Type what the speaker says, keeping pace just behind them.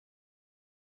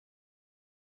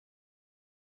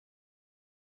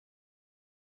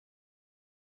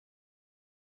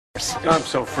I'm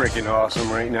so freaking awesome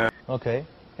right now. Okay.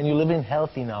 And you're living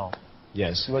healthy now.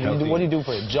 Yes. What do you do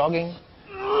for it? Jogging?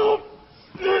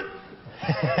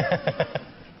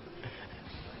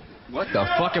 What the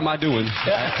fuck am I doing?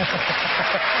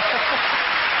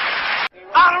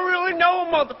 I don't really know a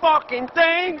motherfucking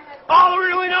thing. All I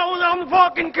really know is I'm the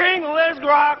fucking king of Let's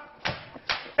Rock.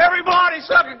 Everybody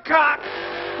suck a cock.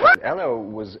 LL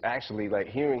was actually, like,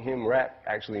 hearing him rap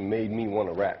actually made me want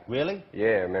to rap. Really?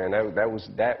 Yeah, man, that was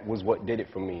what did it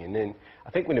for me. And then I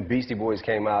think when the Beastie Boys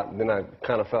came out, then I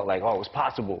kind of felt like, oh, it was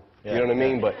possible. Yeah, you know what I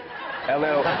mean? But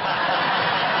LL,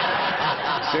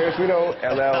 seriously though,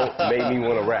 LL made me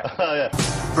want to rap. Oh, yeah.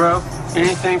 Bro,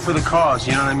 anything for the cause,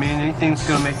 you know what I mean? Anything that's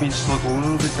gonna make me just look a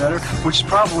little bit better, which is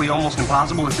probably almost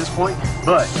impossible at this point,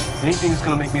 but anything that's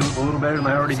gonna make me look a little better than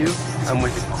I already do, I'm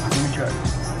with it. Let me try it.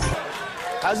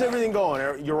 How's everything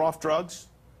going? You're off drugs?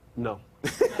 No.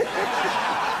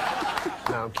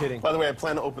 No, I'm kidding. By the way, I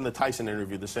plan to open the Tyson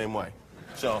interview the same way.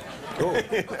 So, cool.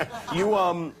 You,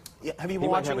 have you been He might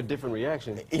watching? have a different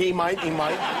reaction. He might.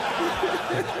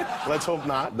 Let's hope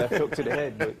not. Left hook to the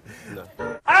head, but no.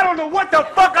 I don't know what the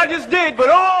fuck I just did, but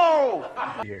oh!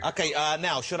 Okay,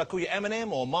 now, should I call you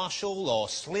Eminem or Marshall or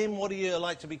Slim? What do you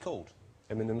like to be called?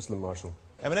 Eminem, Slim Marshall.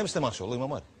 Eminem, Slim Marshall, look at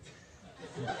my word.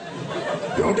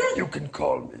 You can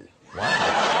call me. Wow.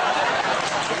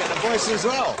 You get the voice as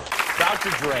well.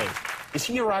 Dr. Dre. Is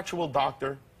he your actual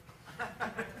doctor?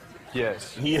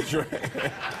 Yes. He is your...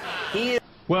 He is...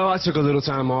 Well, I took a little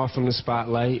time off from the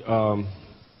spotlight.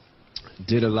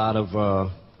 Did a lot of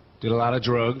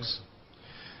drugs,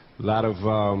 a lot of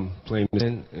playing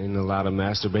and a lot of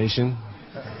masturbation.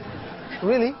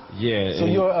 Really? Yeah. So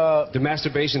you're the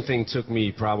masturbation thing took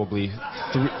me probably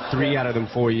three out of them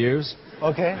 4 years.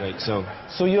 Okay. Like so.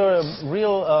 So you're a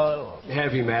real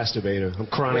Heavy masturbator. I'm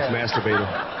chronic masturbator.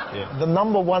 Yeah. the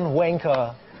 #1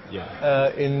 wanker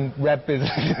in rap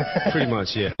business. Pretty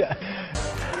much, yeah.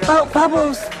 Oh,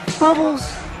 Bubbles! Bubbles!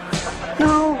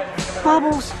 No!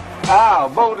 Bubbles! Ow,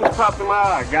 boulders popped in my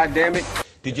eye, God damn it.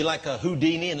 Did you like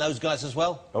Houdini and those guys as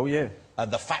well? Oh, yeah.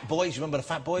 The Fat Boys, you remember the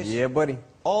Fat Boys? Yeah, buddy.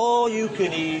 All you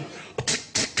can eat.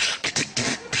 It's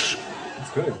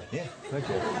good. Yeah. Thank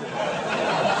you.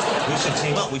 We should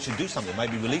team up, we should do something,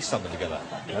 maybe release something together.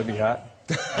 That'd be hot.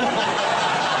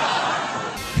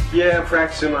 Yeah, I'm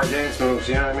practicing my dance moves,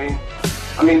 you know what I mean?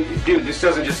 I mean, dude, this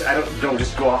doesn't just, I don't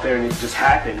just go out there and it just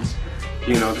happens.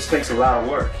 You know, this takes a lot of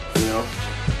work, you know?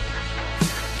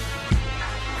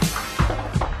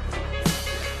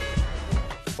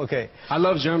 Okay. I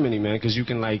love Germany, man, because you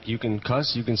can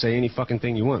cuss, you can say any fucking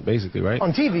thing you want, basically, right?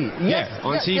 On TV, yes. Yeah,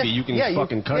 on TV, you can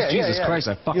fucking cuss. Yeah, Jesus Christ,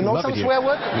 I fucking love it here. You know some swear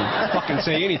word? I mean, fucking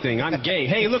say anything. I'm gay.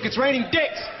 Hey, look, it's raining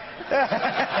dicks!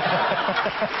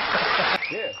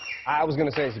 Yeah. I was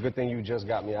gonna say it's a good thing you just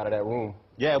got me out of that room.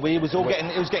 Yeah, it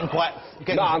was getting quite...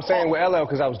 No, I'm saying with LL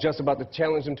because I was just about to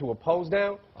challenge him to a pose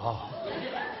down. Oh,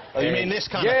 you mean this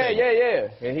kind of thing? Yeah.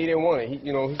 And he didn't want it.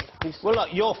 He's... Well, look,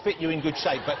 you're fit, you're in good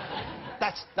shape, but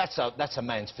that's a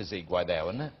man's physique right there,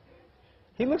 isn't it?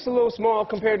 He looks a little small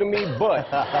compared to me, but...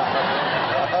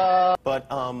 But,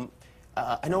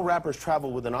 I know rappers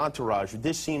travel with an entourage.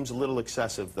 This seems a little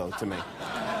excessive, though, to me.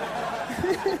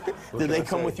 Do they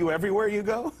come with you everywhere you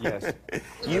go? Yes.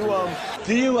 Do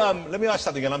you, let me ask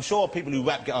something, and I'm sure people who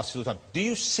rap get asked all the time. Do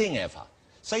you sing ever?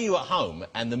 Say you're at home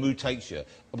and the mood takes you.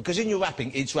 Because in your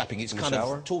rapping, it's kind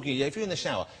of talking. Yeah, if you're in the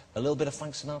shower, a little bit of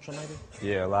Frank Sinatra, maybe?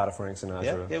 Yeah, a lot of Frank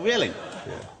Sinatra. Yeah, really?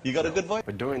 Yeah. You got a good voice?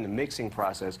 But during the mixing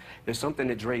process, there's something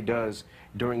that Dre does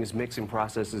during his mixing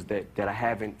processes that I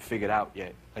haven't figured out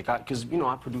yet. Like, because, you know,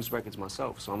 I produce records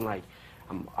myself, so I'm like,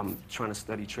 I'm trying to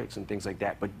study tricks and things like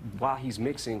that. But while he's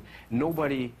mixing,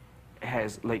 nobody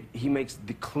has, like, he makes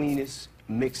the cleanest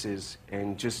mixes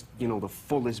and just, you know, the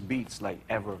fullest beats, like,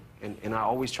 ever. And I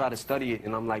always try to study it,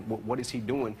 and I'm like, what is he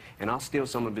doing? And I'll steal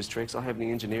some of his tricks. I'll have the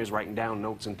engineers writing down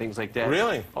notes and things like that.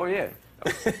 Really? Oh, yeah.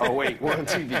 Oh, wait, 1, 2,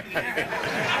 3.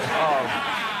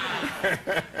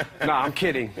 Nah, I'm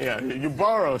kidding. Yeah, you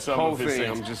borrow some Whole of his thing,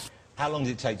 things. I'm just... How long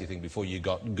did it take, do you think, before you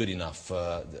got good enough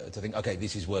to think, okay,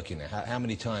 this is working now? How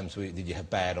many times did you have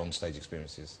bad on-stage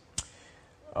experiences?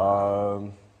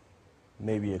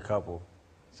 Maybe a couple.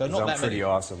 So not that pretty many.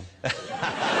 awesome. Go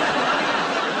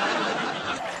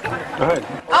ahead.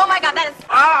 Oh my God, that is...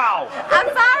 Ow! I'm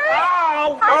sorry.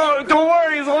 Ow! Oh, don't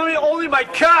worry, it's only my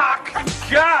cock.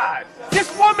 God!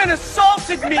 This woman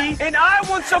assaulted me, and I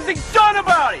want something done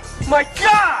about it. My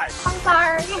God! I'm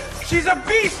sorry. She's a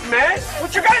beast, man.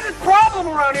 What's your guys' problem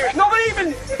around here? Nobody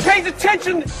even pays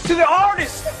attention to the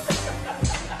artist.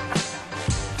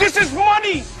 This is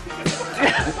money.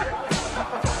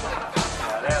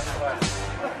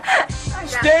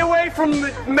 Stay away from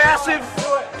the massive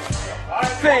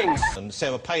things. And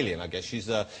Sarah Palin, I guess she's.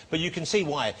 But you can see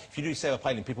why. If you do Sarah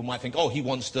Palin, people might think, oh, he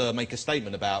wants to make a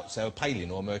statement about Sarah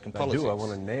Palin or American politics. I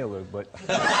want to nail her, but.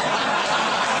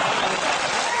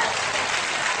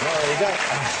 Well, there you go.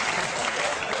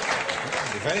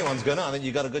 If anyone's gonna, I think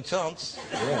you got a good chance.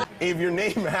 Yeah. If your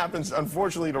name happens,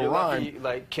 unfortunately, to You're rhyme. lucky,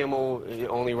 like Kimmel, it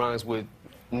only rhymes with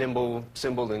nimble,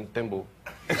 cymbal, and thimble.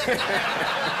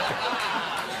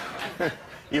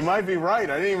 You might be right.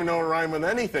 I didn't even know it rhymed with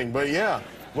anything, but yeah.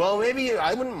 Well, maybe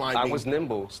I wouldn't mind. I was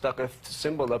nimble, stuck a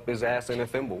cymbal up his ass in a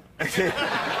thimble.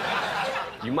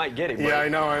 You might get it, bro. Yeah, I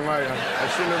know, I might. I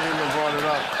shouldn't have even brought it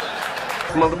up.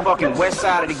 Motherfucking west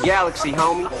side of the galaxy,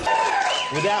 homie.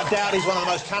 Without doubt, he's one of the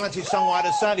most talented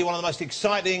songwriters, certainly one of the most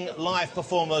exciting live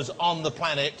performers on the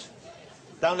planet.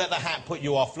 Don't let the hat put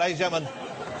you off. Ladies and gentlemen,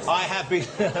 I have been...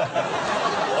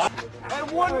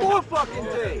 And one more fucking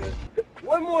thing.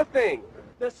 One more thing.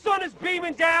 The sun is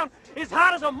beaming down, as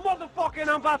hot as a motherfucker, and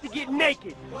I'm about to get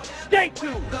naked. Stay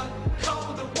tuned.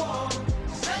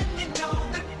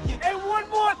 And one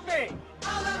more thing.